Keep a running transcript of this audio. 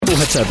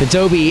What's up? It's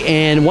Obi,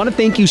 and want to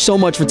thank you so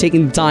much for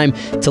taking the time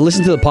to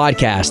listen to the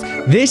podcast.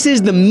 This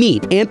is the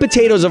meat and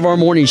potatoes of our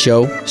morning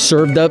show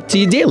served up to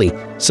you daily.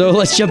 So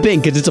let's jump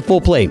in because it's a full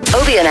plate.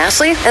 Obi and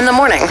Ashley in the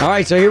morning. All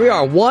right, so here we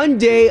are, one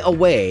day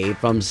away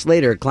from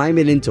Slater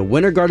climbing into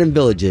Winter Garden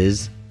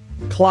Village's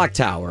clock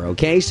tower,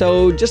 okay?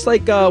 So just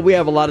like we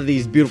have a lot of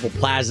these beautiful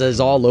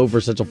plazas all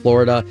over Central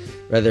Florida,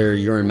 whether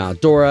you're in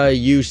Mount Dora,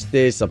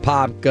 Eustis,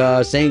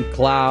 Apopka, St.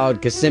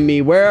 Cloud,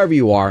 Kissimmee, wherever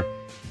you are,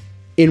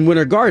 in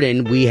Winter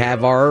Garden, we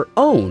have our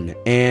own.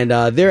 And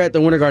there at the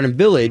Winter Garden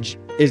Village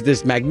is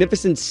this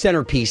magnificent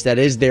centerpiece that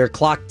is their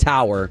clock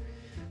tower.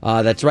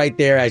 That's right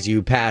there as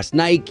you pass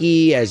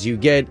Nike, as you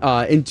get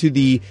into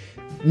the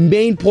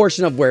main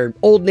portion of where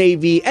Old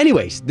Navy.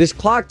 Anyways, this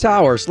clock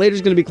tower,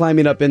 Slater's going to be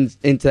climbing up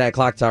into that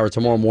clock tower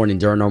tomorrow morning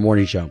during our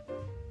morning show.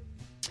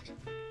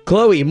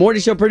 Chloe,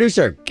 morning show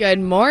producer. Good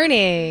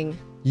morning.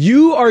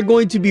 You are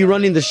going to be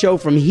running the show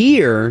from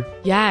here.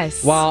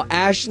 Yes. While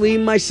Ashley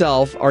and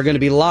myself are going to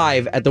be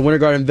live at the Winter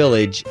Garden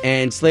Village,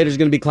 and Slater's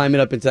going to be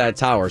climbing up into that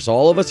tower. So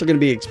all of us are going to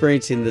be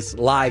experiencing this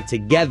live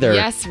together.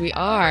 Yes, we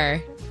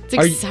are. It's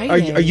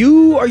exciting. Are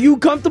you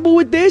comfortable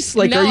with this?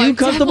 Like, no, are you I'm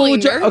comfortable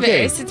with nervous.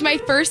 Okay. It's my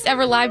first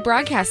ever live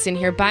broadcast in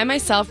here by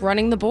myself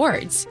running the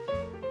boards.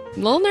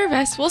 I'm a little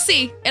nervous. We'll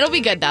see. It'll be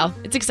good though.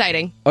 It's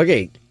exciting.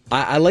 Okay.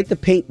 I like to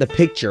paint the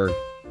picture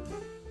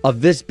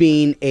of this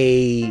being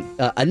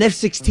an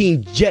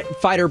F-16 jet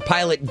fighter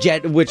pilot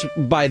jet, which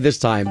by this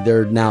time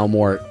they're now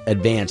more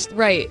advanced.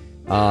 Right.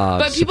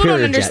 But people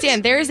don't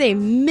understand. Jets. There is a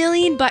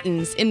million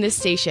buttons in this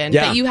station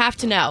that you have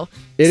to know.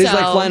 It is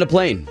like flying a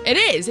plane. It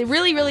is. It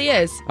really, really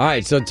is. All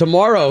right. So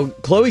tomorrow,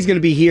 Chloe's going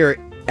to be here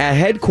at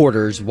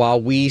headquarters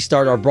while we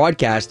start our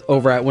broadcast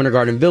over at Winter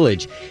Garden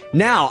Village.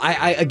 Now,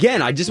 I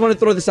just want to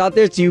throw this out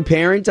there to you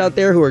parents out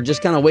there who are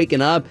just kind of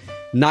waking up,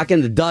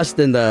 knocking the dust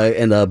and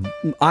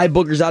the eye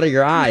boogers out of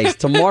your eyes.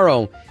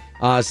 Tomorrow,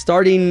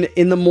 starting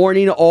in the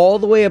morning all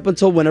the way up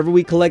until whenever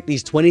we collect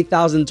these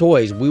 20,000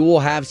 toys, we will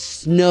have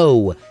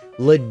snow.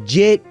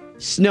 Legit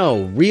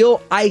snow,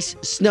 real ice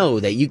snow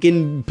that you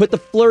can put the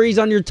flurries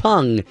on your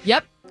tongue.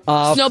 Yep.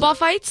 Snowball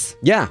fights?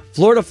 Yeah.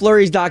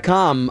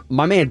 FloridaFlurries.com.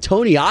 My man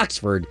Tony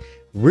Oxford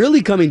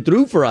really coming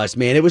through for us,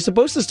 man. It was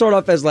supposed to start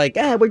off as like,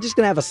 we're just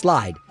going to have a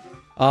slide.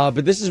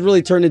 But this has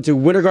really turned into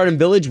Winter Garden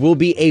Village will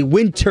be a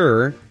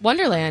winter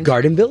Wonderland.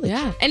 Garden Village.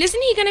 Yeah. And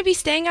isn't he going to be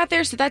staying out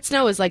there? So that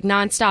snow is like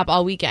nonstop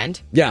all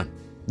weekend. Yeah.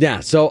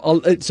 Yeah, so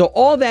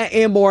all that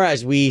and more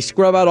as we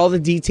scrub out all the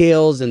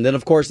details, and then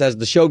of course as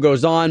the show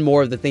goes on,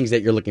 more of the things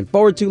that you're looking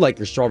forward to, like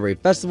your Strawberry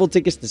Festival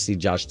tickets to see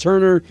Josh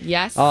Turner.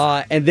 Yes.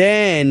 And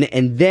then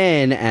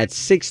at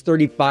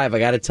 6:35, I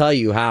got to tell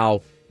you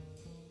how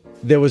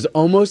there was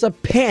almost a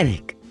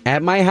panic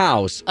at my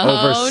house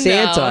over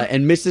Santa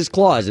and Mrs.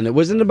 Claus, and it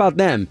wasn't about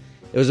them.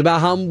 It was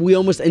about how we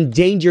almost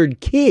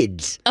endangered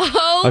kids.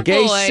 Oh,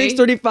 okay, boy.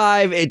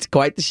 6:35. It's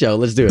quite the show.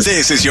 Let's do it.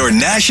 This is your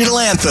national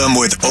anthem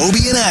with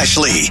Obi and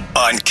Ashley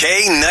on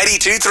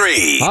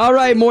K92.3. All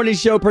right, morning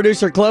show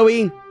producer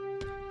Chloe.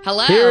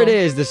 Hello. Here it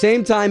is, the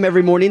same time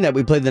every morning that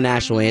we play the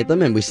national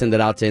anthem, and we send it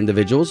out to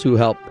individuals who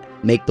help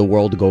make the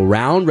world go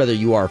round, whether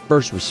you are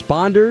first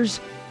responders,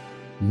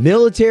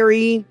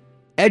 military,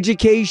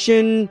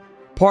 education,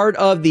 part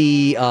of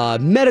the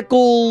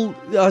medical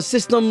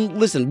system.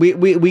 Listen,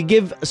 we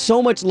give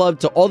so much love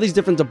to all these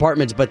different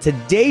departments, but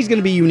today's going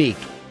to be unique.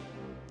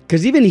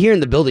 Because even here in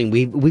the building,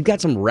 we've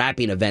got some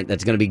wrapping event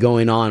that's going to be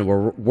going on.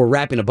 We're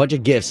wrapping a bunch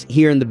of gifts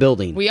here in the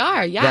building. We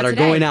are, yeah, that are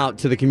today. going out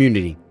to the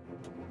community.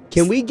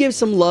 Can we give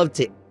some love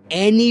to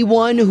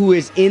anyone who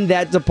is in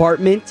that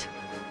department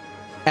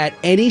at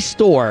any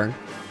store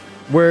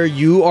where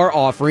you are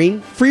offering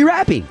free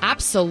wrapping?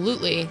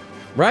 Absolutely.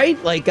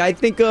 Right? Like, I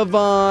think of,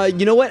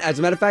 you know what? As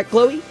a matter of fact,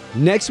 Chloe,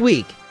 next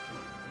week,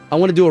 I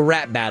want to do a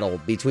rap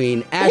battle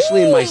between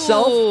Ashley and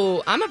myself.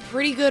 Oh, I'm a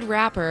pretty good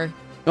rapper.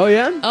 Oh,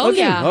 yeah? Oh, okay.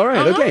 yeah. All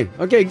right. Uh-huh.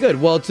 Okay,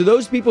 good. Well, to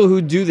those people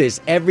who do this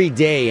every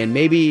day, and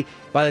maybe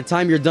by the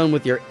time you're done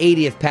with your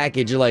 80th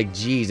package, you're like,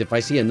 geez, if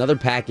I see another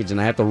package and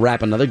I have to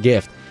wrap another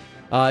gift,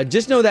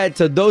 just know that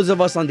to those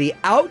of us on the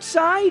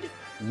outside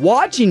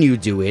watching you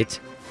do it,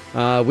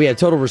 we have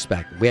total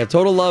respect. We have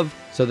total love.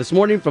 So this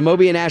morning from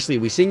Obi and Ashley,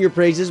 we sing your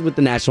praises with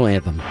the national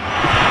anthem.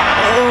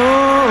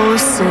 Oh,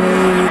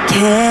 say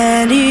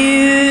can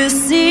you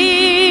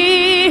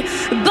see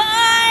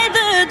by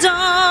the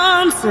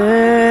dawn's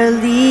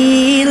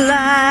early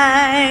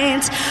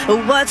light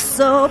what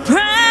so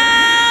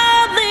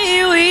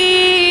proudly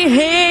we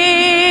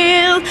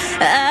hailed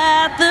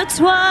at the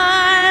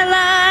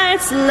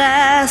twilight's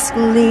last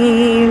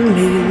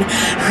gleaming,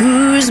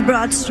 whose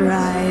broad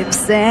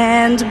stripes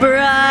and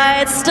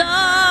bright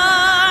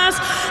stars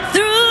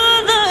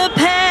through the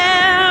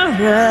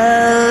perilous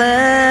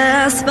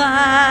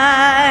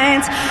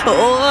fight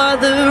o'er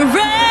the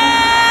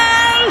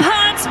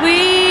ramparts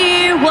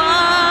we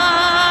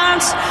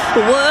watched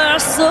were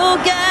so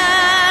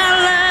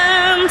gallantly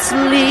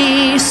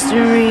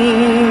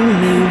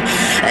streaming,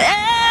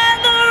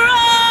 and the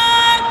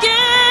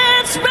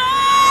rockets'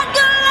 red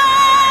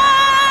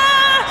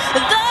glare,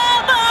 the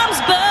bombs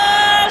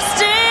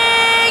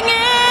bursting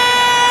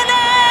in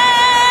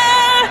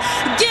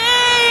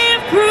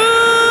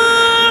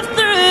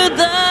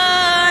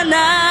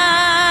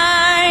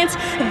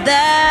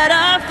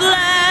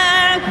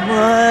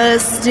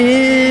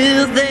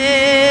still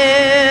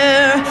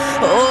there.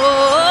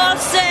 Oh,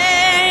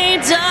 say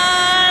does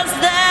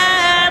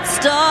that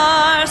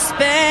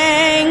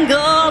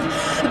star-spangled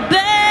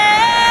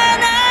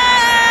banner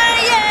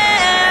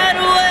yet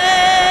wave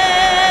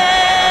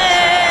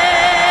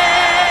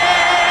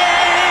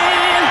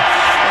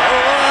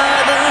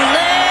o'er the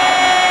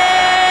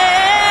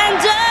land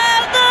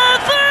of the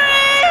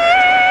free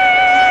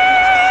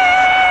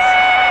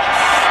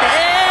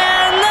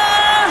and the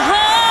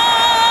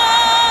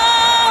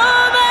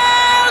home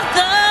of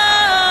the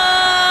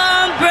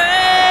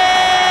brave.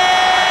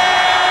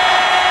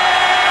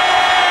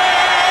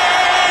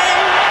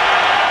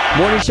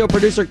 Morning show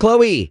producer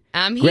Chloe.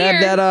 I'm here.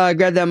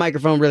 Grab that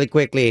microphone really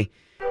quickly.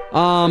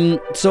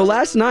 So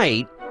last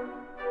night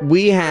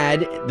we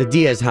had the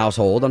Diaz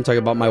household. I'm talking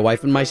about my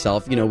wife and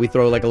myself. You know, we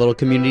throw like a little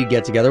community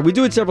get together. We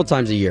do it several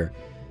times a year.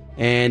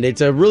 And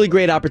it's a really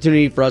great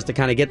opportunity for us to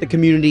kind of get the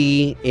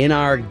community in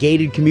our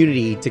gated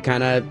community to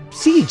kind of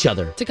see each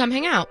other. To come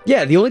hang out.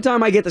 Yeah, the only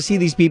time I get to see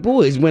these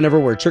people is whenever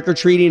we're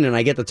trick-or-treating and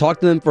I get to talk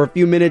to them for a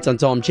few minutes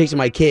until I'm chasing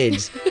my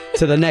kids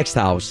to the next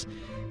house.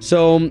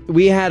 So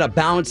we had a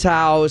bounce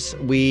house.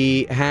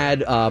 We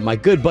had my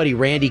good buddy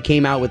Randy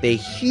came out with a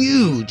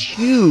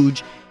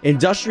huge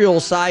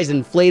industrial-sized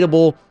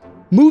inflatable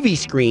movie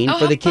screen Oh,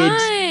 for the how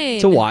kids fun.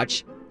 to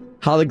watch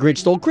How the Grinch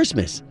Stole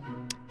Christmas.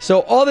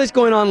 So all this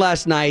going on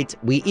last night,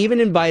 we even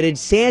invited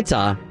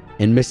Santa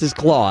and Mrs.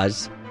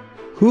 Claus,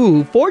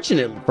 who,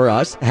 fortunate for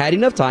us, had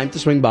enough time to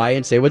swing by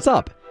and say what's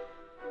up.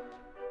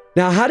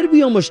 Now, how did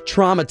we almost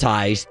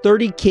traumatize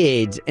 30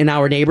 kids in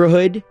our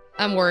neighborhood?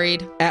 I'm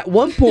worried. At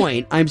one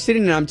point, I'm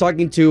sitting and I'm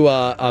talking to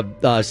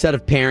a set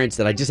of parents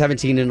that I just haven't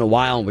seen in a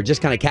while, and we're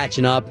just kind of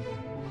catching up.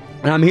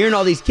 And I'm hearing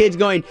all these kids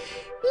going,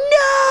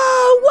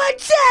 "No,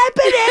 what's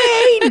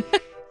happening?"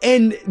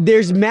 And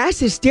there's mass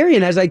hysteria.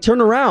 And as I turn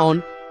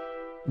around,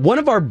 one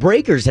of our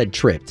breakers had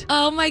tripped.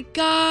 Oh my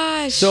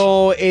gosh.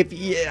 So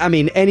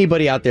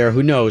anybody out there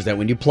who knows that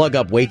when you plug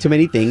up way too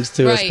many things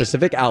to a Right.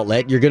 specific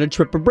outlet, you're going to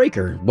trip a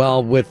breaker.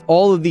 Well, with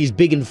all of these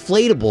big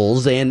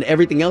inflatables and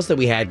everything else that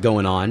we had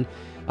going on,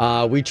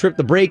 we tripped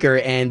the breaker,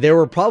 and there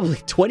were probably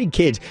 20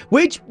 kids,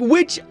 which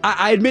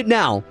I admit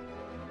now,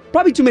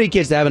 probably too many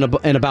kids to have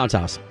in a bounce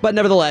house. But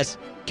nevertheless,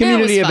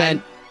 community It was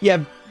event. fun. You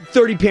have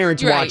 30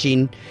 parents Right.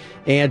 watching,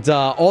 and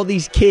all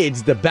these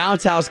kids, the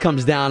bounce house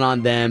comes down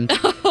on them.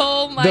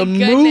 Oh my The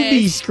goodness.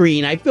 movie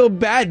screen. I feel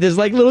bad. There's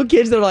like little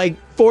kids that are like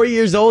 4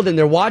 years old and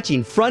they're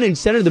watching front and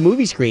center of the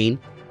movie screen.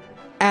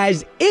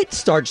 As it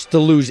starts to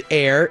lose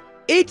air,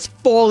 it's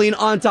falling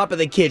on top of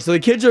the kids. So the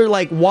kids are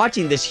like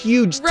watching this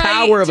huge Right,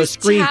 tower of a just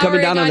screen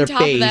coming towering down on their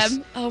top of face.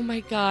 them. Oh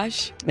my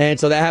gosh. And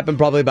so that happened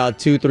probably about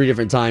 2-3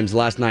 different times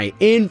last night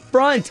in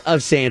front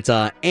of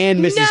Santa and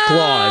Mrs. No!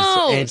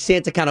 Claus. And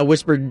Santa kind of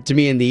whispered to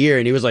me in the ear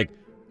and he was like,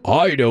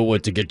 "I know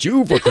what to get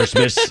you for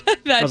Christmas."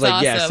 That's I was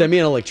like, "Yeah, awesome. send me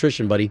an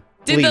electrician, buddy.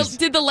 Please."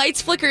 Did the lights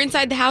flicker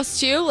inside the house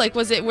too? Like,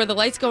 were the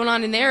lights going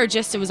on in there, or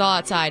just it was all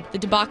outside? The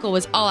debacle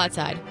was all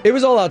outside. It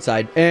was all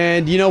outside,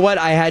 and you know what?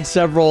 I had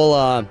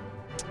several.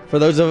 For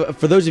those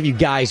of you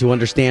guys who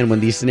understand when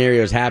these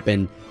scenarios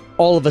happen,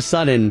 all of a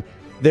sudden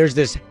there's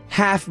this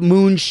half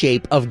moon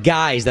shape of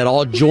guys that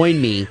all join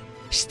me,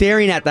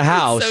 staring at the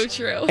house. so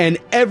true. And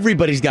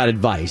everybody's got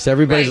advice.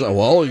 Everybody's Right. like,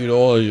 "Well, you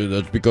know,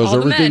 that's because All the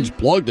everything's men.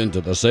 plugged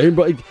into the same."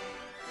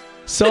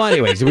 So,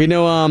 anyways, we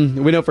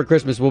know for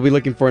Christmas we'll be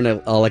looking for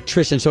an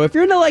electrician. So, if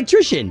you're an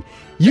electrician,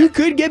 you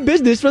could get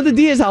business from the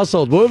Diaz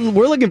household. We're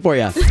looking for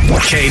you.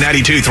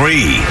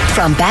 K92.3.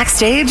 From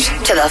backstage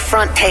to the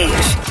front page,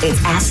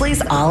 it's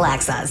Ashley's All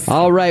Access.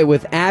 All right,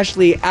 with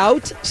Ashley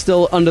out,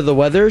 still under the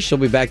weather. She'll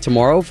be back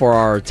tomorrow for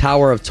our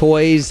Tower of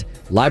Toys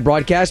live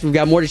broadcast. We've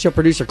got Morning Show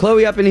producer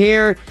Chloe up in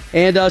here,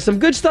 and some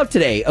good stuff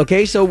today.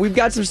 Okay, so we've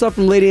got some stuff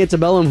from Lady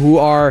Antebellum, who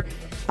are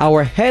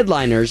our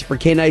headliners for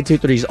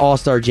K92.3's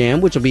All-Star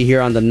Jam, which will be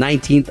here on the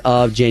 19th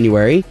of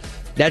January.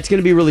 That's going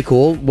to be really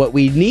cool. What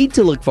we need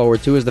to look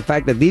forward to is the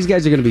fact that these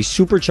guys are going to be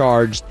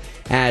supercharged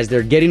as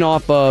they're getting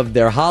off of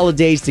their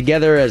holidays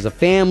together as a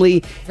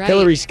family. Right.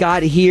 Hillary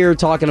Scott here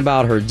talking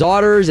about her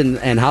daughters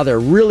and how they're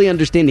really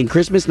understanding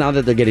Christmas now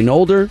that they're getting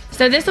older.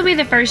 So this will be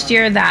the first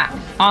year that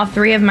all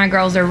three of my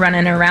girls are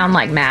running around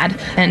like mad.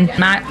 And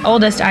my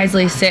oldest,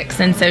 Isley's 6,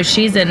 and so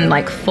she's in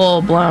like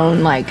full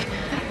blown like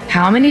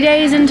how many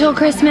days until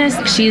Christmas?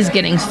 She's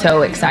getting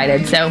so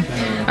excited. So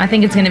I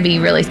think it's going to be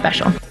really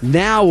special.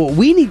 Now, what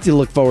we need to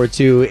look forward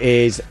to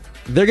is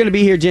they're going to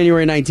be here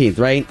January 19th,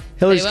 right?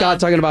 Hillary They Scott will.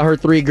 talking about her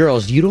 3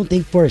 girls. You don't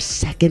think for a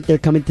second they're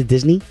coming to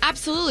Disney?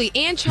 Absolutely.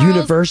 And Charles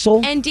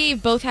Universal? and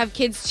Dave both have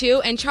kids too.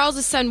 And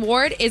Charles' son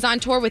Ward is on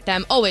tour with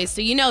them always.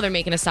 So you know they're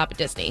making a stop at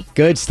Disney.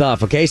 Good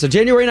stuff. Okay, so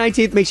January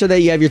 19th, make sure that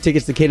you have your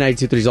tickets to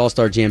K92.3's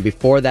All-Star Jam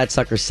before that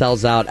sucker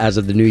sells out as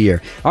of the new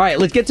year. All right,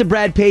 let's get to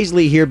Brad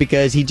Paisley here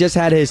because he just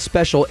had his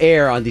special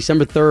air on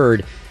December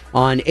 3rd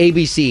on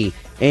ABC.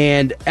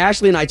 And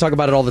Ashley and I talk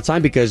about it all the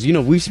time because, you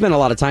know, we've spent a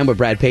lot of time with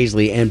Brad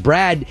Paisley. And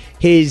Brad,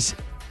 his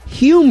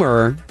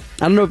humor,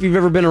 I don't know if you've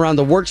ever been around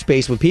the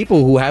workspace with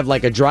people who have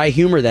like a dry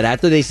humor that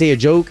after they say a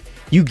joke,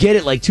 you get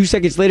it like 2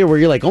 seconds later where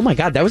you're like, oh my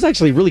God, that was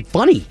actually really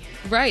funny.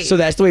 Right. So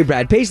that's the way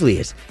Brad Paisley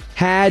is.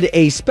 Had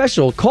a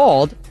special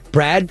called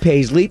Brad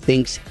Paisley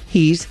Thinks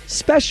He's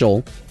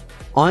Special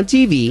on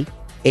TV,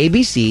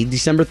 ABC,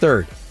 December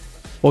 3rd.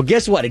 Well,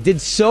 guess what? It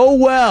did so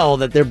well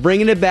that they're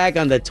bringing it back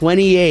on the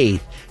 28th.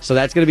 So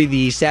that's going to be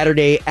the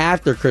Saturday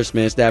after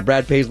Christmas that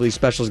Brad Paisley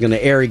special is going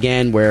to air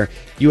again, where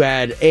you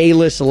had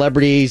A-list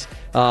celebrities.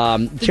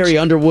 Carrie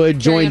Underwood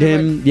joined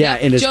him,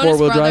 in his Jonas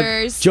four-wheel drive.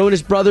 Brothers.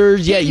 Jonas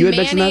Brothers, yeah, you had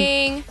mentioned that.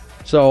 Manning.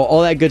 So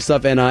all that good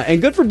stuff,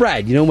 and good for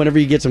Brad. You know, whenever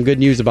you get some good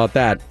news about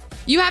that.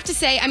 You have to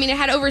say, I mean, it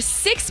had over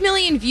 6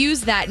 million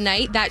views that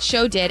night, that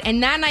show did,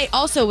 and that night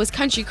also was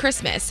Country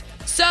Christmas.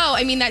 So,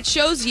 I mean, that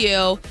shows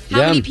you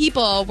how many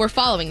people were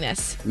following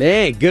this.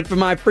 Man, good for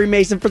my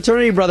Freemason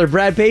fraternity brother,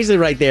 Brad Paisley,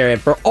 right there. And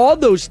for all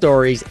those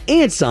stories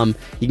and some,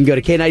 you can go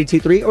to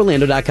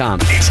K923Orlando.com.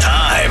 It's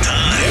time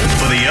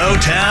for the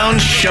O-Town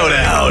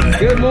Showdown.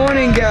 Good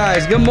morning,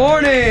 guys. Good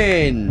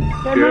morning.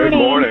 Good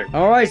morning.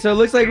 All right, so it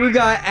looks like we've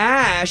got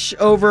Ash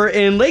over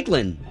in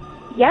Lakeland.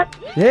 Yep.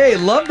 Hey,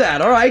 love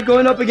that. All right,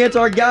 going up against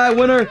our guy,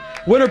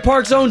 Winter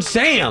Park's own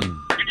Sam.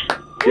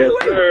 Yes,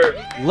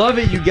 sir. Love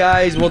it, you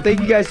guys. Well,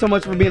 thank you guys so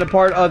much for being a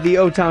part of the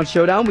O-Town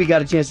Showdown. We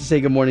got a chance to say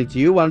good morning to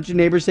you. Why don't you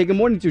neighbors say good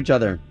morning to each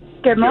other?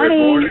 Good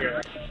morning.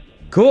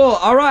 Cool.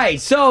 All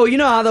right. So, you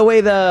know how the way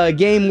the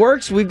game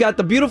works. We've got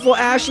the beautiful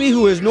Ashley,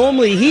 who is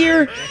normally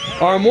here.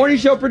 Our morning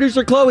show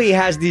producer, Chloe,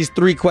 has these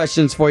 3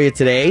 questions for you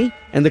today.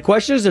 And the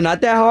questions are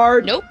not that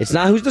hard. Nope. It's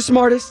not who's the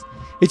smartest.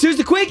 It's who's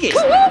the quickest.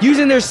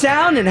 Using their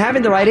sound and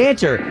having the right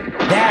answer.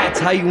 That's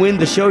how you win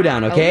the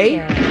showdown, okay?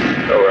 All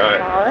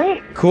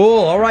right. Cool.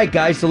 All right,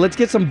 guys. So let's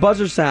get some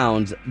buzzer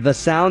sounds. The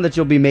sound that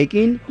you'll be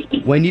making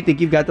when you think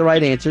you've got the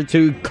right answer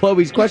to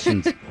Chloe's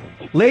questions.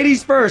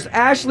 Ladies first.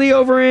 Ashley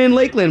over in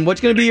Lakeland.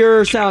 What's going to be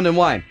your sound and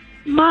why?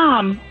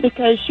 Mom,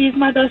 because she's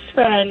my best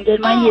friend and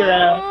my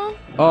hero.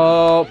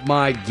 Oh,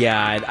 my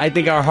God. I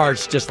think our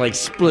hearts just like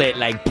split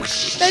like...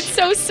 That's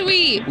so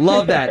sweet.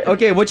 Love that.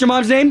 Okay, what's your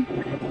mom's name?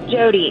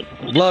 Jody.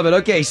 Love it.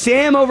 Okay,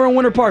 Sam over in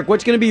Winter Park.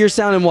 What's going to be your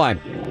sound and why?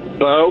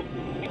 Bo.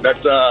 That's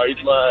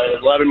he's my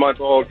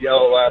 11-month-old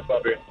yellow lab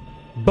puppy.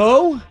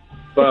 Bo?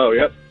 Bo,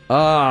 yep.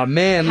 Oh,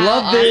 man. How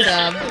love this.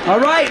 awesome. All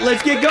right,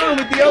 let's get going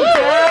with the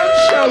O-Town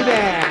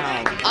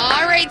Showdown.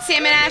 All right,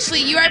 Sam and Ashley,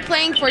 you are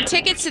playing for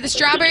tickets to the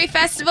Strawberry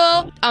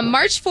Festival on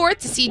March 4th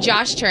to see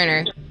Josh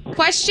Turner.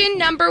 Question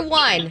number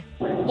 1.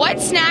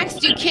 What snacks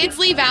do kids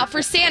leave out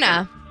for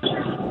Santa?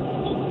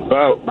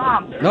 Bo.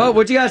 Mom. Oh,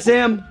 what you got,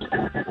 Sam?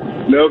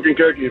 Milk and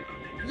cookies.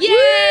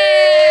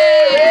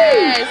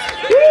 Yes!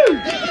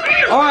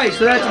 All right,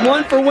 so that's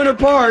 1 for Winter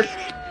Park.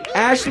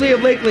 Ashley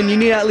of Lakeland, you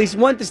need at least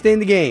 1 to stay in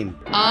the game.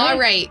 All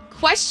right,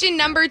 question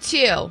number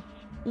 2.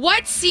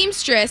 What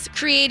seamstress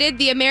created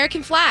the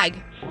American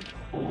flag?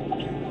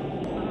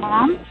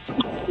 Mom.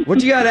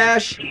 What you got,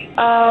 Ash?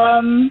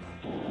 I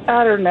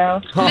don't know.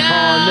 Oh,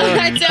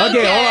 that's Okay, hold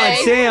on.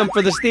 Sam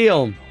for the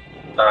steal.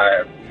 I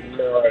have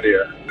no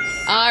idea.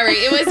 All right,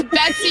 it was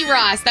Betsy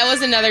Ross. That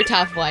was another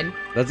tough one.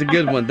 That's a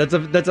good one. That's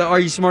a are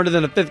you smarter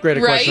than a 5th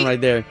grader question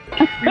right there.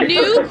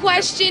 New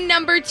question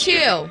number 2.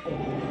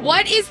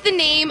 What is the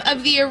name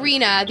of the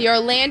arena the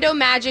Orlando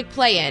Magic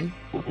play in?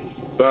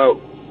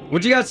 Bo.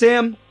 What you got,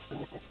 Sam?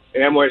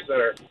 Amway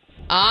Center.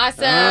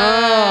 Awesome.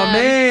 Oh,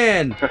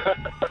 man.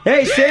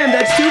 Hey, Sam,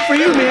 that's 2 for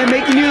you, man.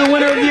 Making you the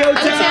winner of the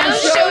O-Town O-Town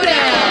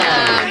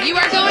Showdown. You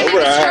are going to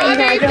the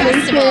Strawberry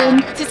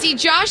Festival to see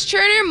Josh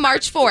Turner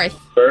March 4th.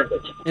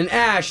 Perfect. And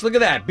Ash, look at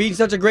that. Being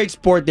such a great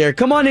sport there.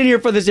 Come on in here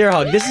for this air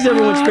hug. This is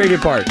everyone's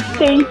favorite part.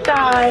 Thanks,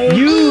 guys.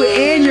 You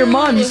and your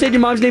mom. You said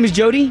your mom's name is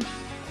Jody?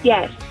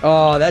 Yes.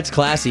 Oh, that's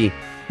classy.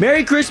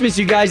 Merry Christmas,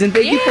 you guys, and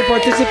thank you for Yay!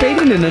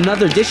 participating in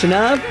another edition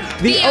of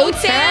The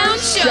O-Town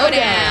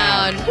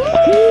Showdown.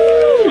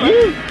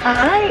 All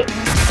right.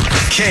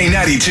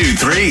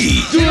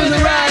 K92-3. Doing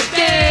the right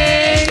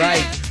thing.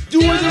 Right.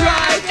 Doing the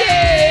right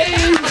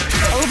thing.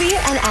 Obie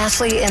and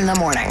Ashley in the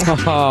morning.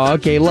 Oh,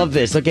 okay. Love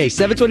this. Okay,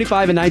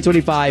 7:25 and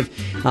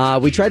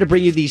 9:25. We try to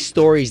bring you these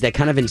stories that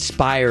kind of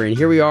inspire, and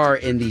here we are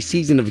in the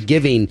season of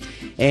giving,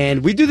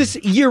 and we do this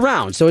year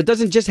round, so it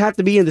doesn't just have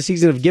to be in the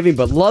season of giving,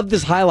 but love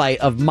this highlight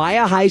of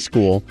Maya High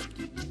School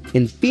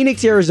in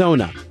Phoenix,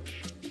 Arizona.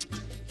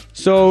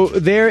 So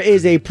there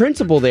is a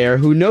principal there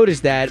who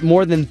noticed that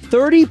more than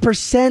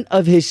 30%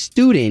 of his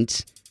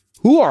students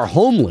who are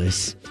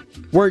homeless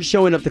weren't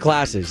showing up to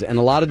classes. And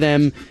a lot of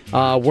them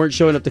weren't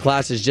showing up to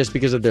classes just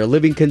because of their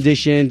living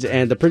conditions.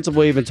 And the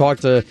principal even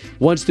talked to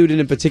one student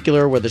in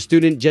particular where the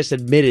student just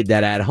admitted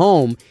that at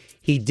home,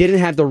 he didn't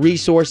have the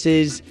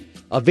resources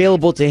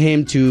available to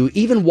him to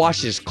even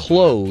wash his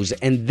clothes,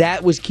 and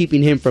that was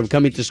keeping him from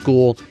coming to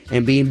school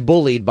and being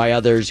bullied by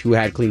others who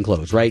had clean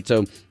clothes, right?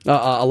 So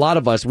a lot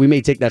of us, we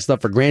may take that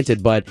stuff for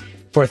granted, but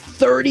for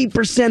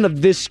 30%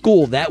 of this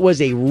school, that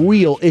was a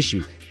real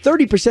issue.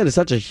 30% is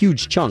such a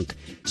huge chunk.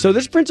 So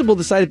this principal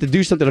decided to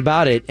do something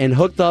about it and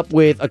hooked up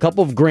with a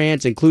couple of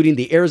grants, including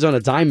the Arizona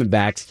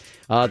Diamondbacks,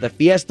 the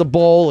Fiesta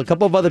Bowl, a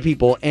couple of other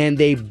people, and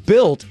they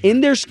built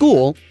in their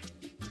school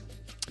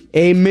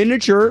a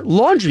miniature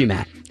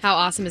laundromat. How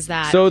awesome is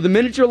that? So the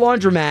miniature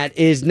laundromat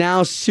is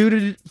now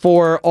suited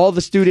for all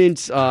the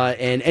students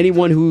and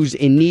anyone who's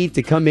in need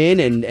to come in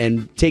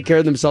and take care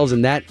of themselves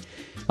in that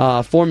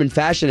form and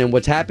fashion. And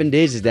what's happened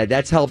is that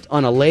that's helped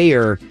on a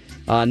layer,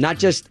 not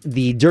just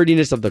the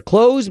dirtiness of the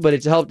clothes, but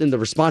it's helped in the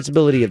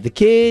responsibility of the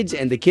kids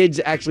and the kids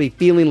actually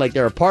feeling like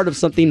they're a part of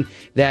something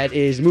that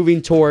is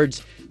moving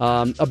towards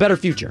a better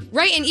future.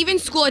 Right, and even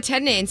school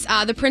attendance.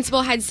 The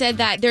principal had said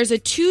that there's a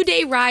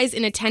 2-day rise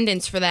in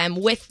attendance for them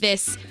with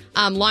this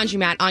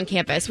laundromat on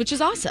campus, which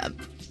is awesome.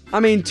 I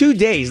mean, 2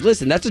 days,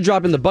 listen, that's a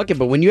drop in the bucket,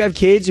 but when you have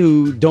kids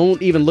who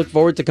don't even look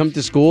forward to come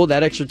to school,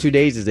 that extra 2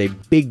 days is a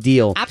big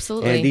deal.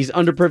 Absolutely. And these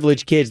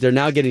underprivileged kids, they're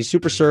now getting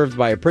super served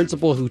by a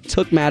principal who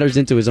took matters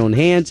into his own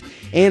hands,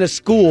 and a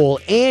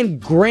school, and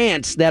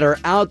grants that are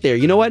out there.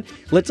 You know what?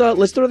 Let's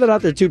throw that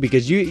out there too,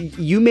 because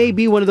you may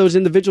be one of those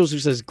individuals who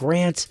says,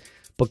 grants?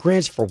 But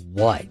grants for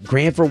what?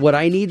 Grant for what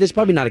I need? There's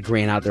probably not a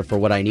grant out there for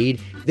what I need.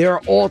 There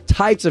are all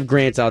types of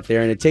grants out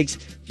there, and it takes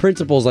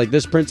principals like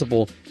this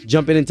principal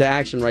jumping into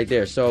action right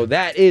there. So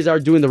that is our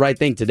doing the right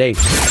thing today.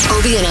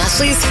 Obie and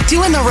Ashley's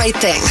Doing the Right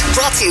Thing.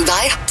 Brought to you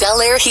by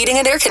Bel Air Heating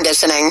and Air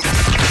Conditioning.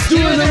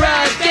 Doing the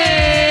right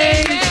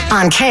thing!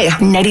 On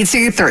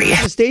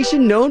K92.3. A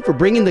station known for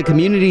bringing the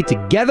community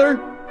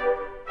together.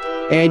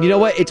 And you know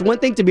what? It's one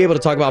thing to be able to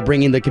talk about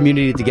bringing the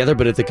community together,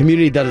 but if the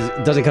community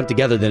doesn't come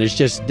together, then it's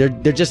just they're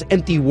just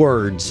empty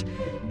words.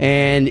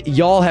 And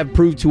y'all have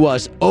proved to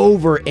us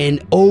over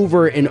and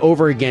over and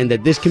over again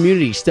that this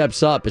community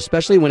steps up,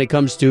 especially when it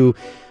comes to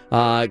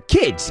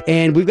kids.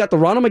 And we've got the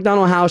Ronald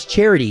McDonald House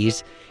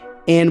Charities.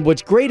 And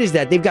what's great is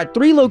that they've got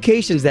 3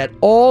 locations that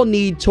all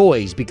need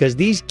toys because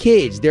these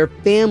kids, their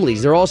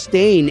families, they're all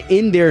staying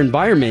in their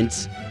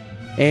environments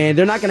and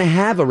they're not going to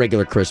have a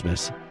regular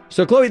Christmas.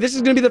 So, Chloe, this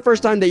is going to be the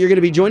first time that you're going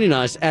to be joining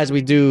us as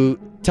we do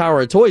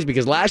Tower of Toys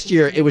because last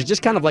year it was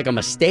just kind of like a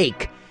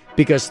mistake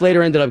because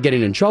Slater ended up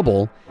getting in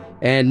trouble.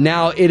 And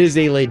now it is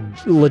a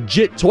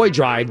legit toy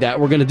drive that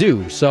we're going to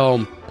do.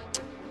 So,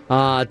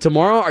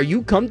 tomorrow, are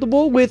you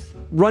comfortable with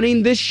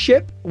running this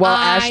ship while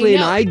Ashley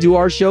and I do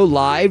our show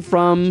live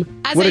from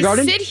Winter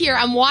Garden? As I sit here,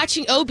 I'm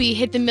watching Obie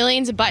hit the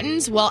millions of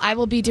buttons. Well, I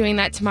will be doing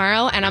that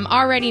tomorrow, and I'm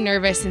already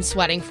nervous and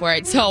sweating for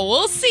it. So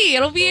we'll see.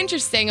 It'll be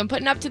interesting. I'm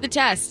putting up to the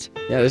test.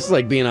 Yeah, this is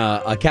like being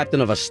a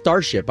captain of a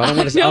starship. I don't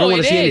want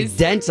to see any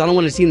dents. I don't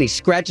want to see any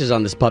scratches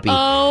on this puppy.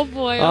 Oh,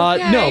 boy.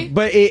 Okay. No,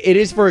 but it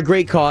is for a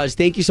great cause.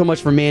 Thank you so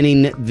much for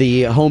manning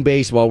the home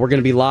base while we're going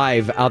to be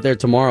live out there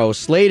tomorrow.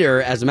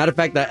 Slater, as a matter of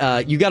fact,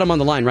 you got him on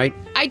the line, right?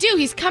 I do.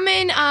 He's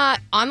coming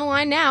on the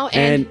line now.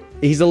 And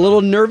he's a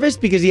little nervous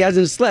because he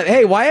hasn't slept.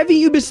 Hey, why haven't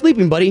you been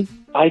sleeping, buddy?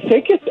 I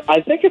think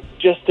it's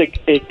just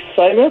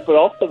excitement, but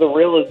also the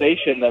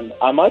realization that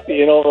I might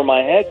be in over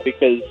my head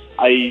because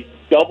I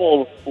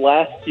doubled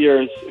last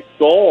year's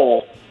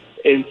goal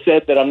and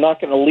said that I'm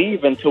not going to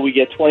leave until we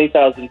get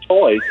 20,000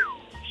 toys.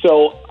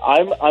 So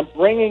I'm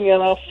bringing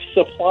enough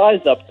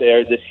supplies up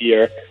there this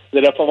year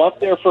that if I'm up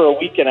there for a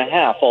week and a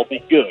half, I'll be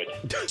good.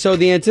 So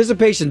the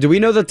anticipation, do we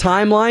know the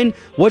timeline?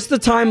 What's the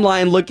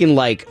timeline looking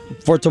like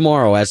for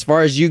tomorrow as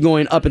far as you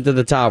going up into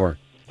the tower?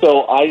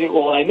 So I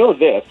know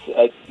this.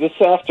 This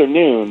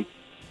afternoon,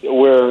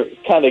 we're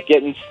kind of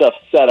getting stuff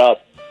set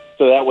up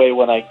so that way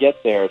when I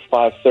get there at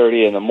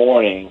 5:30 in the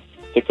morning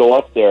to go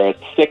up there at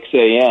 6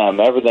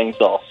 a.m., everything's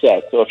all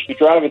set. So if you're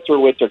driving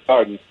through Winter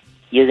Garden,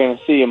 you're going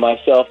to see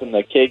myself and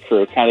the K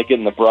crew kind of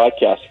getting the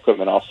broadcast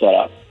equipment all set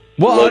up.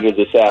 Later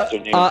this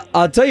afternoon.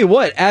 I'll tell you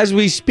what, as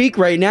we speak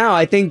right now,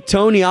 I think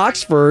Tony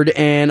Oxford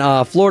and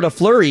Florida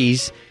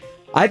Flurries,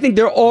 I think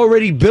they're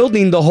already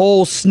building the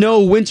whole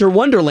snow winter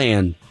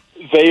wonderland.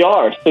 They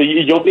are. So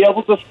you'll be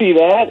able to see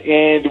that.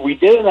 And we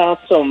did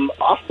announce some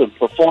awesome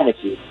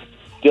performances.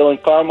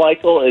 Dylan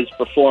Carmichael is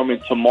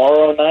performing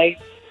tomorrow night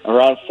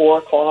around 4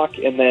 o'clock.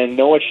 And then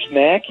Noah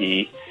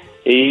Schnacky,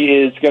 he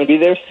is going to be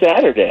there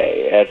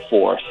Saturday at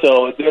 4.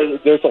 So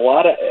there's a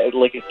lot of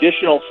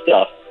additional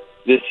stuff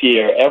this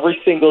year. Every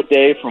single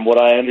day, from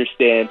what I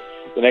understand,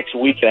 the next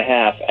week and a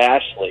half,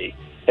 Ashley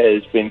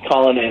has been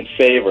calling in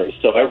favors.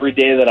 So every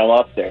day that I'm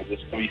up there, there's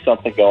going to be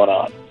something going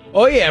on.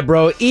 Oh, yeah,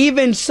 bro.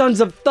 Even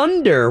Sons of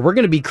Thunder. We're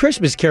going to be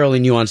Christmas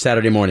caroling you on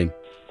Saturday morning.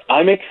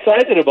 I'm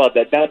excited about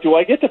that. Now, do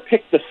I get to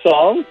pick the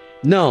song?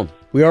 No.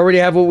 We already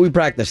have what we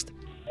practiced.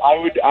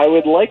 I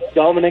would like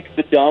Dominic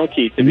the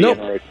Donkey to be in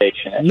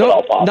rotation. If at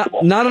all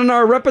possible. Not on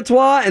our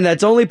repertoire, and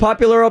that's only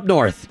popular up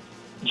north.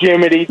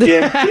 Jiminy,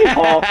 Jim.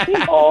 All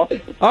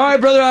right,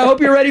 brother, I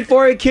hope you're ready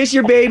for it. Kiss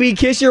your baby,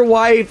 kiss your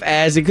wife,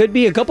 as it could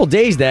be a couple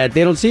days that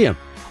they don't see you.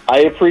 I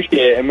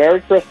appreciate it. And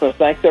Merry Christmas.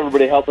 Thanks to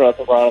everybody helping out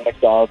the Ronald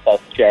McDonald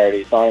House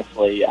Charities.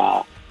 Honestly,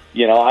 I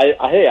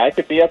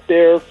could be up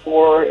there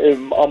for a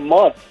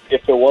month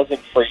if it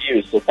wasn't for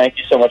you. So thank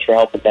you so much for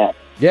helping that.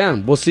 Yeah,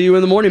 we'll see you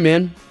in the morning,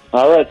 man.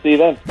 All right, see you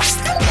then.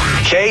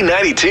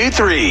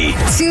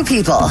 K92.3. 2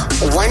 people,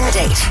 1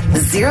 date,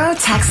 0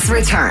 texts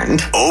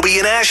returned. Obie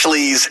and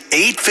Ashley's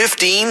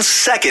 8:15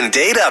 second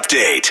date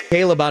update.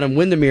 Caleb out in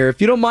Windermere.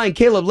 If you don't mind,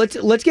 Caleb,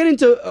 let's get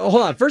into...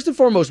 hold on. First and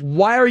foremost,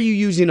 why are you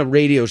using a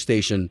radio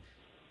station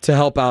to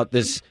help out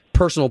this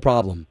personal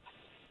problem?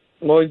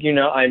 Well,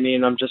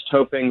 I'm just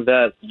hoping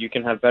that you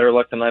can have better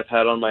luck than I've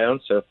had on my own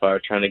so far,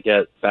 trying to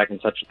get back in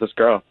touch with this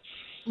girl.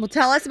 Well,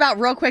 tell us about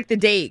real quick the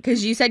date,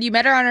 because you said you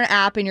met her on an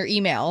app in your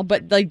email,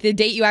 but like the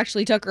date you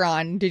actually took her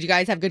on, did you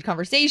guys have good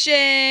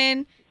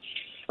conversation?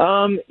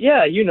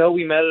 Yeah,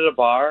 we met at a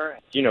bar.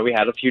 We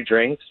had a few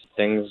drinks.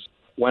 Things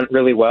went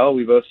really well.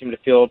 We both seemed to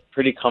feel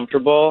pretty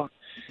comfortable.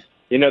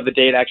 The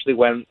date actually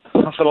went a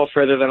little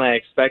further than I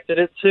expected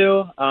it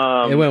to.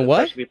 It went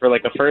what? Especially for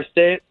like a first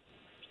date.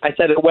 I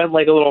said it went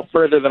like a little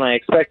further than I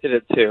expected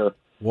it to.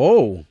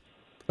 Whoa.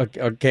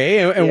 Okay,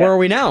 and where are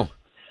we now?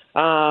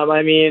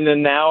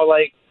 And now,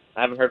 like,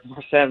 I haven't heard from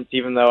her since,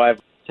 even though I've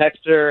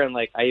texted her and,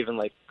 like, I even,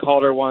 like,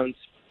 called her once.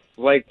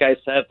 Like I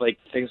said, like,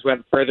 things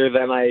went further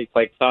than I,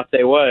 like, thought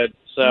they would.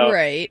 So,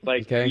 right.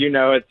 Like, Okay.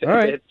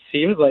 It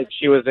seems like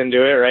she was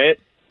into it, right?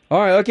 All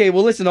right, okay.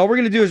 Well, listen, all we're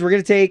going to do is we're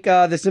going to take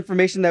this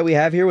information that we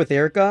have here with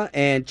Erica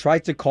and try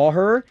to call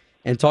her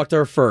and talk to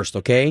her first,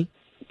 okay?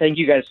 Thank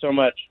you guys so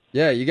much.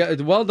 Yeah,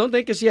 well, don't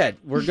thank us yet.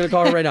 We're going to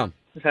call her right now.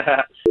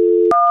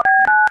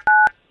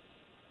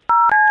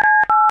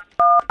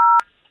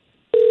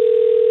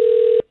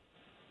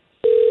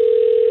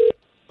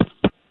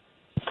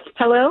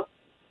 Hello?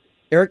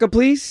 Erica,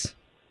 please.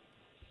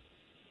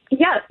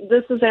 Yes,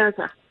 this is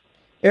Erica.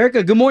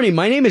 Erica, good morning.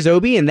 My name is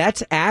Obi, and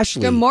that's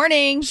Ashley. Good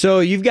morning. So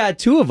you've got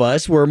two of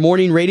us. We're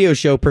morning radio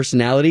show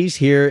personalities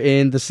here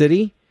in the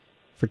city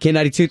for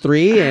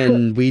K92.3,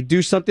 and we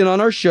do something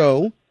on our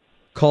show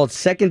called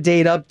Second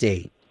Date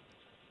Update.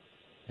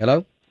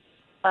 Hello?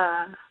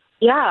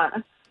 Yeah.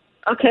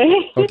 Okay.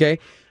 Okay.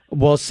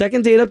 Well,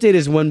 Second Date Update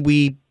is when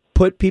we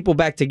put people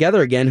back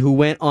together again who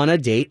went on a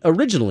date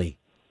originally.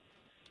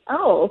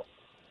 Oh.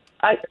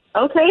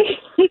 Okay.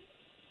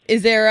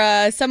 Is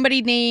there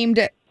somebody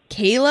named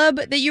Caleb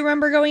that you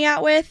remember going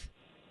out with?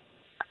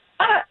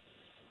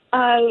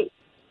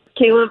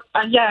 Caleb.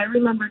 Yeah, I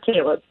remember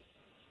Caleb.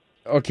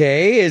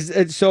 Okay.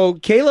 So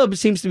Caleb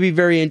seems to be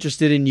very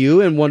interested in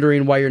you and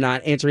wondering why you're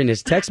not answering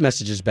his text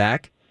messages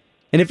back.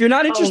 And if you're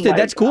not interested,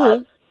 that's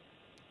cool.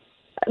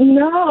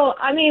 No,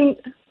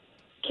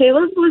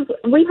 Caleb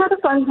we had a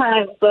fun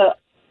time, but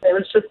it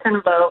was just kind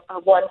of a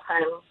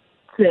one-time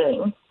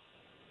thing.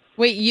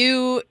 Wait,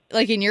 you,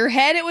 like in your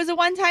head it was a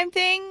one-time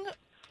thing?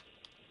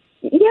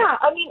 Yeah,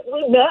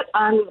 we met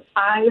on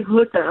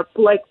iHookup.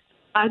 Like,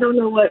 I don't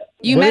know what...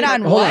 You met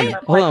on what?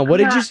 Hold on.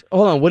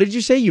 What did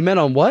you say? You met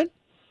on what?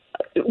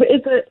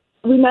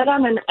 We met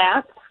on an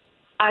app,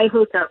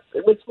 iHookup.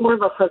 It's more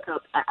of a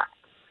hookup app.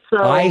 So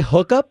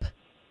iHookup?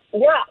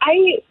 Yeah,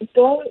 I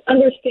don't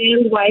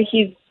understand why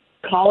he's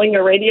calling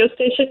a radio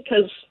station,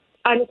 because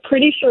I'm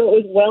pretty sure it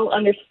was well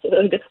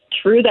understood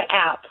through the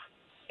app.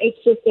 It's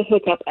just a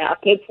hookup app.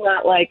 It's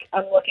not like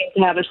I'm looking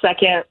to have a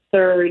second,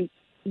 third,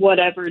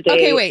 whatever date.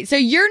 Okay, wait. So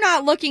you're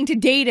not looking to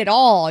date at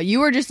all. You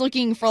were just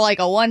looking for like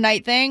a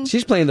one-night thing?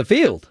 She's playing the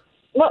field.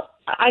 Well,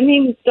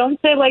 don't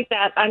say it like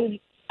that. I'm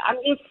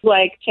just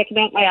like checking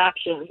out my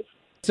options.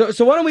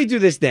 So why don't we do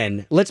this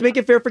then? Let's make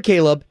it fair for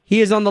Caleb.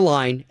 He is on the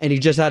line, and he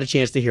just had a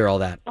chance to hear all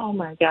that. Oh,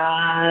 my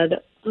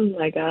God.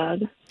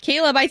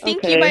 Caleb, I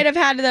think you might have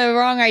had the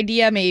wrong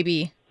idea,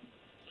 maybe.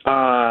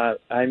 I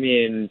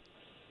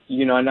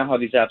know how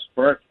these apps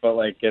work, but,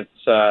 like, it's,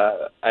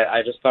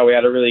 I just thought we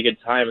had a really good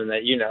time and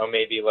that,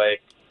 maybe,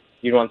 like,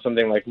 you'd want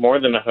something, like,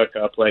 more than a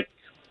hookup, like,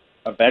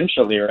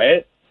 eventually,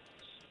 right?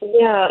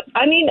 Yeah.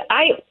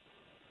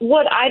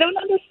 What I don't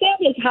understand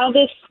is how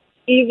this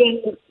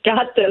even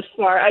got this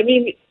far.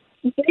 You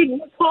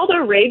called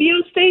a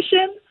radio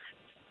station?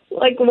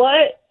 Like,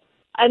 what?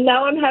 And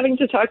now I'm having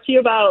to talk to you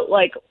about,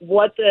 like,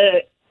 what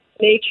the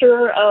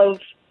nature of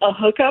a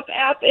hookup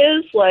app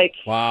is? Like,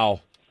 wow.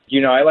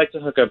 I like to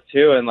hook up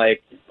too, and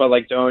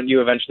but don't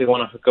you eventually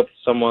want to hook up with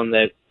someone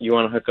that you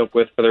want to hook up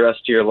with for the rest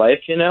of your life,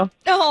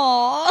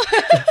 Aww.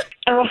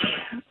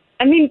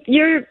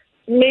 You're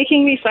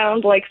making me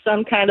sound like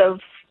some kind of,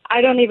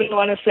 I don't even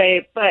want to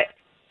say, but,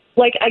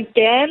 like,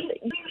 again,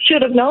 you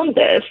should have known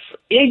this.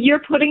 You're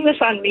putting this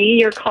on me.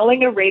 You're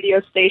calling a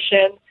radio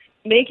station,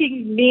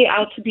 making me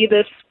out to be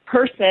this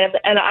person,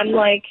 and I'm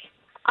like,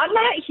 I'm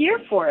not here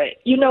for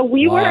it.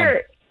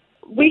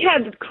 We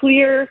had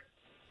clear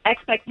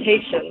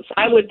expectations,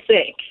 I would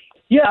think.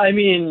 Yeah, I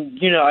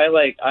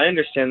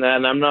understand that,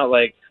 and I'm not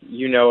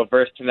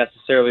averse to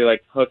necessarily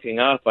hooking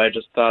up. I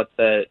just thought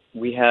that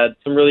we had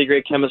some really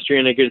great chemistry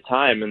and a good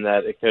time, and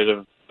that it could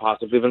have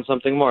possibly been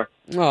something more.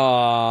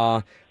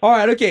 Aww. All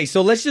right, okay,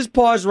 so let's just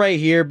pause right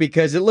here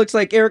because it looks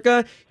like,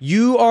 Erica,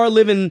 you are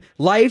living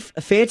life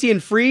fancy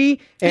and free,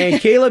 and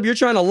Caleb, you're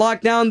trying to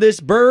lock down this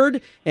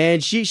bird,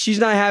 and she's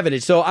not having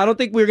it. So I don't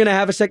think we're going to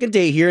have a second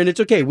date here, and it's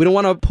okay. We don't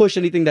want to push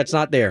anything that's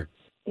not there.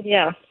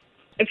 Yeah.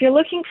 If you're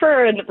looking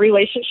for a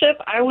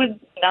relationship, I would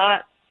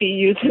not be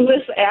using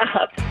this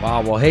app.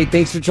 Wow, well, hey,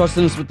 thanks for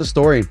trusting us with the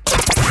story.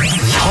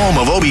 home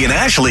of Obie and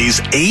Ashley's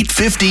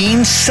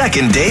 8:15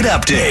 second date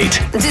update.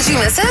 Did you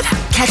miss it?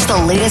 Catch the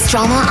latest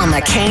drama on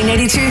the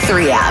K82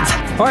 3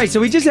 app. All right,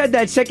 so we just had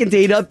that second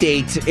date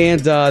update,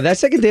 and that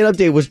second date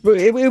update was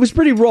it was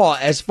pretty raw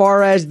as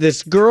far as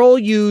this girl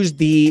used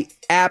the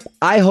app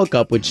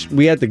iHookup, which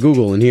we had to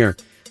Google in here.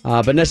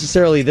 But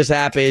necessarily, this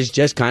app is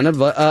just kind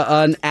of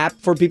an app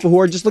for people who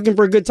are just looking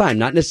for a good time,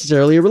 not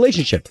necessarily a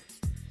relationship.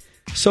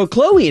 So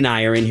Chloe and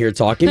I are in here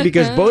talking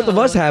because both of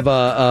us have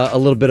a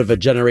little bit of a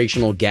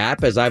generational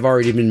gap, as I've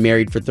already been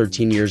married for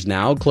 13 years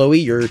now. Chloe,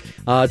 you're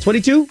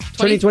 22?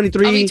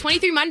 23? I'll be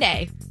 23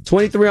 Monday.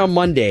 23 on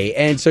Monday.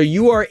 And so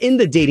you are in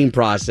the dating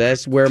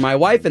process where my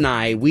wife and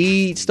I,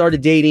 we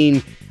started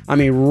dating,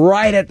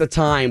 right at the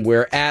time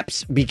where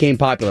apps became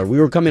popular. We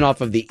were coming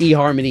off of the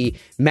eHarmony,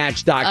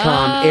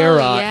 Match.com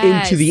era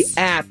into the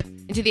app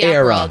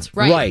era. World.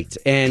 Right.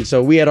 And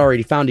so we had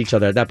already found each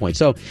other at that point.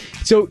 So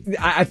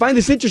I find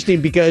this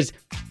interesting because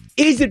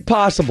is it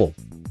possible?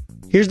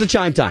 Here's the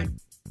chime time.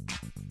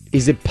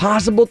 Is it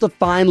possible to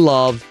find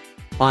love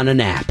on an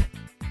app?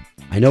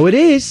 I know it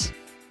is.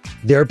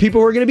 There are people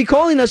who are going to be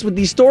calling us with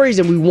these stories,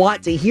 and we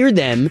want to hear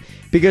them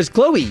because,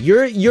 Chloe,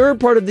 you're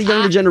part of the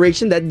younger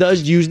generation that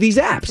does use these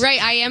apps.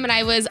 Right, I am, and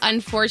I was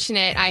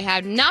unfortunate. I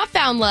have not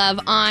found love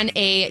on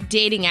a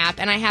dating app,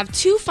 and I have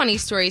two funny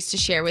stories to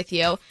share with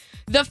you.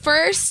 The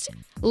first,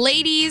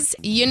 ladies,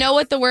 you know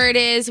what the word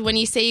is when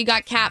you say you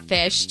got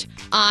catfished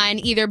on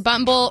either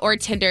Bumble or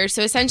Tinder.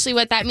 So essentially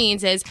what that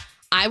means is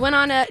I went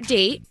on a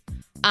date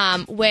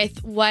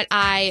with what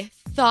I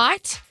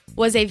thought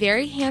was a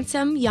very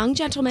handsome young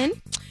gentleman.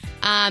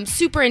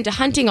 Super into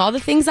hunting, all the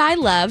things I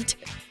loved.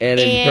 And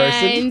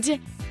in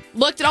person?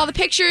 Looked at all the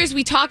pictures.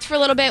 We talked for a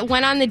little bit,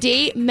 went on the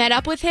date, met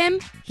up with him.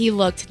 He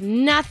looked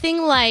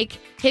nothing like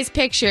his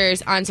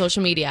pictures on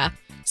social media.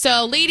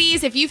 So,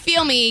 ladies, if you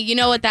feel me, you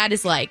know what that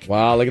is like.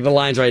 Wow, look at the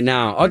lines right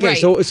now. Okay, Right.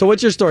 so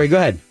what's your story? Go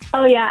ahead.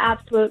 Oh, yeah,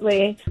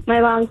 absolutely. My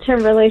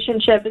long-term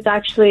relationship is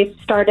actually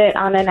started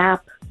on an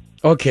app.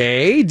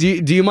 Okay,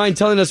 do you mind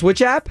telling us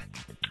which app?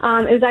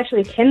 It was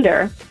actually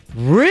Tinder.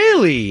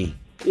 Really?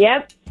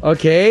 Yep.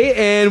 Okay,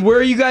 and where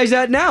are you guys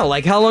at now?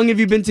 Like, how long have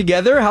you been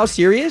together? How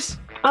serious?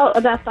 Oh,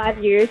 about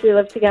 5 years we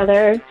lived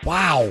together.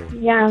 Wow.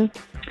 Yeah.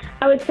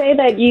 I would say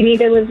that you need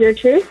to live your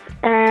truth,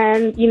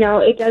 and,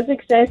 it does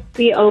exist.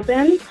 Be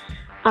open,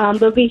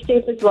 but be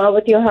safe as well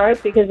with your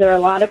heart, because there are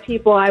a lot of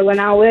people I went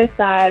out with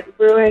that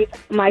ruined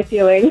my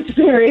feelings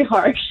very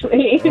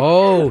harshly.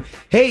 Oh,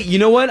 hey, you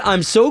know what?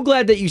 I'm so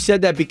glad that you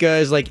said that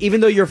because,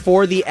 even though you're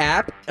for the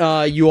app,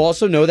 you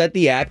also know that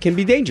the app can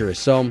be dangerous,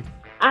 so...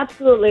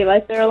 Absolutely.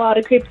 There are a lot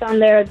of creeps on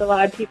there. There's a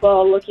lot of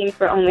people looking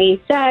for only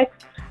sex.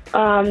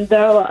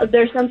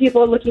 There's some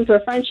people looking for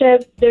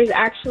friendship. There's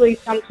actually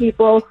some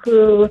people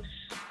who,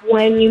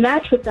 when you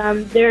match with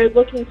them, they're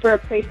looking for a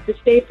place to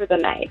stay for the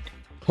night.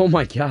 Oh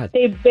my God.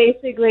 They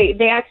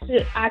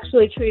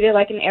actually treat it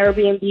like an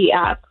Airbnb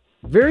app.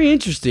 Very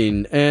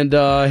interesting. And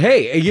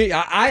hey,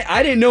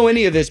 I didn't know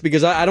any of this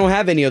because I don't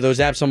have any of those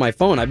apps on my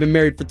phone. I've been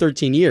married for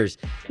 13 years.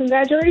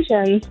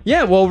 Congratulations.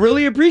 Yeah, well,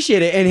 really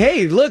appreciate it. And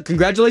hey, look,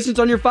 congratulations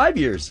on your 5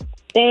 years.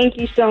 Thank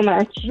you so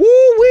much.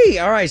 Woo-wee!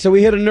 All right, so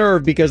we hit a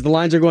nerve because the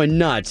lines are going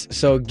nuts.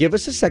 So give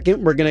us a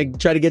second. We're going to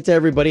try to get to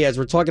everybody as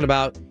we're talking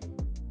about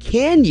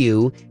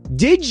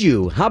did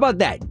you, how about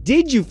that?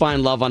 Did you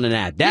find love on an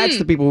app? That's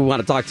the people we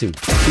want to talk to.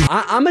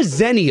 I'm a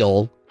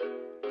Zennial.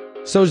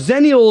 So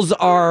Zennials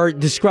are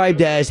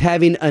described as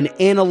having an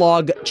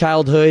analog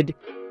childhood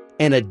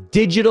and a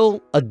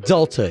digital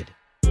adulthood.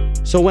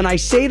 So when I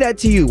say that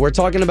to you, we're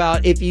talking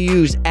about if you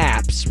use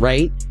apps,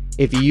 right?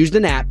 If you used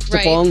an app to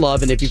fall in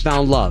love and if you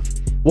found love.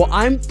 Well,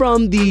 I'm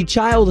from the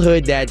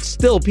childhood that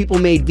still people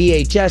made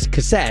VHS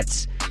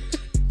cassettes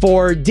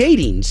for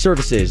dating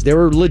services. They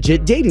were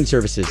legit dating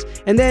services.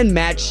 And then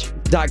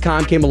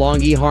Match.com came along,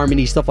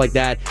 eHarmony, stuff like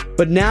that.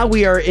 But now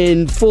we are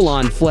in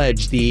full-on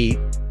fledged the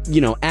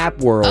app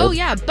world. Oh,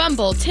 yeah,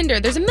 Bumble, Tinder.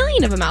 There's a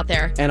million of them out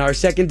there. And our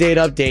second date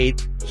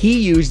update,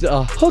 he used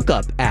a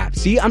hookup app.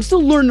 See, I'm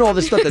still learning all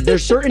this stuff. That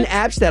there's certain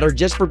apps that are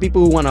just for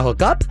people who want to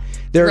hook up.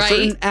 There are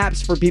certain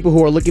apps for people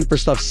who are looking for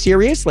stuff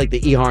serious, like the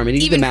eHarmony,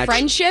 Even the Match.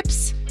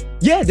 friendships.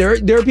 Yeah, there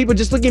are people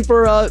just looking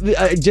for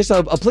just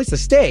a place to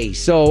stay.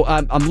 So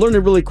I'm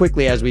learning really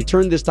quickly as we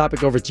turn this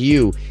topic over to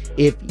you.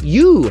 If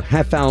you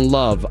have found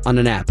love on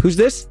an app, who's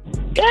this?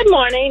 Good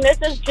morning. This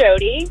is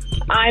Jody.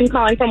 I'm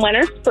calling from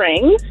Winter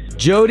Springs.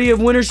 Jody of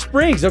Winter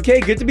Springs.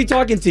 Okay, good to be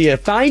talking to you.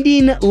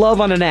 Finding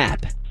love on an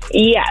app.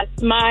 Yes,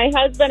 my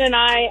husband and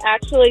I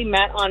actually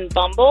met on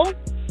Bumble.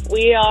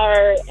 We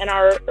are in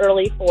our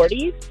early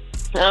 40s.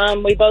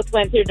 We both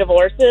went through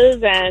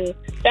divorces and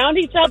found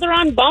each other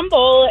on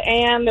Bumble,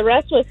 and the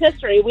rest was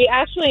history. We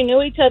actually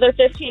knew each other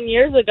 15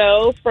 years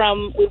ago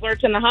we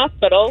worked in the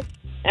hospital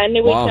and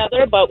knew each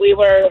other, but we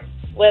were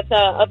with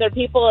other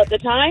people at the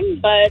time.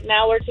 But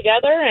now we're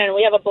together, and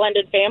we have a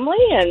blended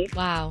family, and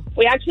wow,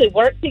 we actually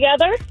work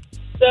together.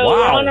 So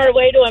we're Wow. on our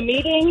way to a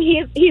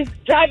meeting. He's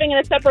driving in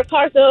a separate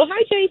car. So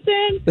hi,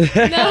 Jason.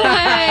 No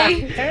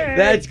way.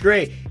 That's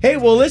great. Hey,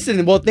 well,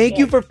 listen. Well, thank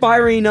you for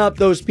firing up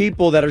those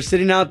people that are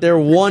sitting out there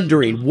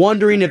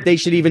wondering if they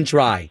should even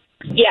try.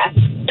 Yes,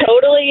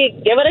 totally.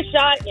 Give it a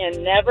shot.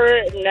 You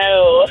never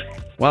know.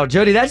 Wow,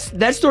 Jody,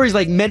 that story's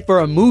like meant for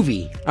a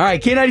movie. All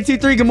right,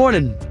 K92.3, good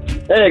morning.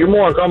 Hey, good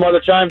morning. Calling about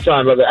the chime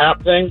time, about the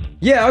app thing.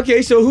 Yeah,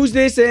 okay, so who's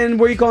this and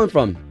where are you calling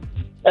from?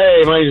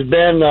 Hey, my name's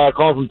Ben,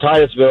 calling from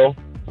Titusville.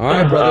 All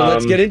right, brother,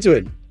 let's get into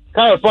it.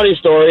 Kind of a funny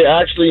story.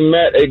 I actually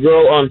met a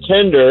girl on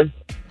Tinder,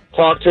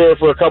 talked to her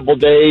for a couple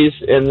days,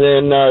 and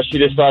then she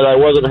decided I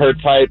wasn't her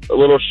type, a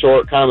little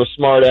short, kind of a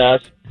smart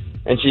ass.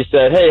 And she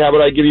said, hey, how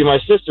about I give you my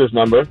sister's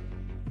number?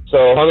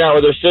 So hung out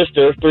with her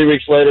sister. 3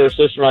 weeks later, her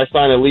sister and I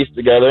signed a lease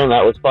together, and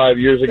that was 5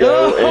 years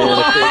ago.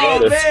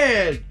 Oh,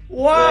 man.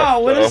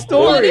 Wow, what a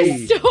story. What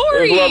a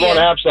story. There's love on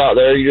apps out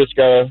there. You just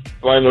got to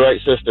find the right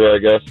sister, I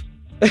guess.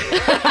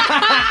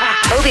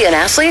 Obie and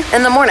Ashley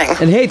in the morning.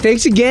 And hey,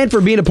 thanks again for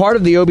being a part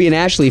of the Obie and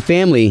Ashley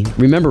family.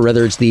 Remember,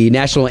 whether it's the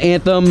national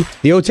anthem,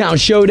 the O-Town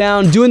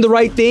Showdown, doing the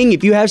right thing,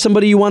 if you have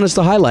somebody you want us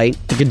to highlight,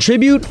 to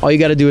contribute, all you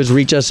got to do is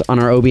reach us on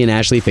our Obie and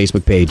Ashley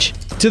Facebook page.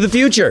 To the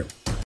future.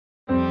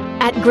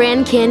 At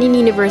Grand Canyon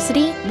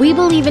University, we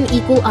believe in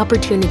equal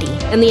opportunity,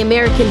 and the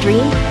American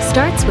dream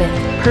starts with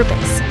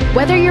purpose.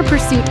 Whether your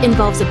pursuit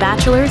involves a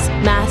bachelor's,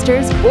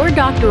 master's, or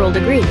doctoral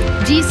degree,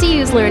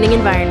 GCU's learning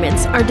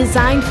environments are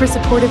designed for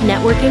supportive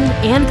networking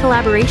and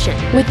collaboration.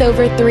 With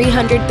over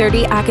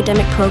 330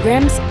 academic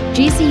programs,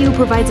 GCU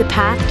provides a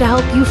path to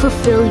help you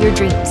fulfill your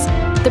dreams.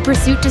 The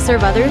pursuit to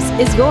serve others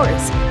is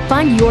yours.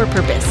 Find your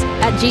purpose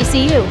at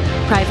GCU.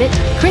 Private,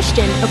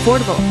 Christian,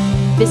 affordable.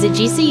 Visit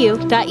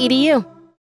gcu.edu.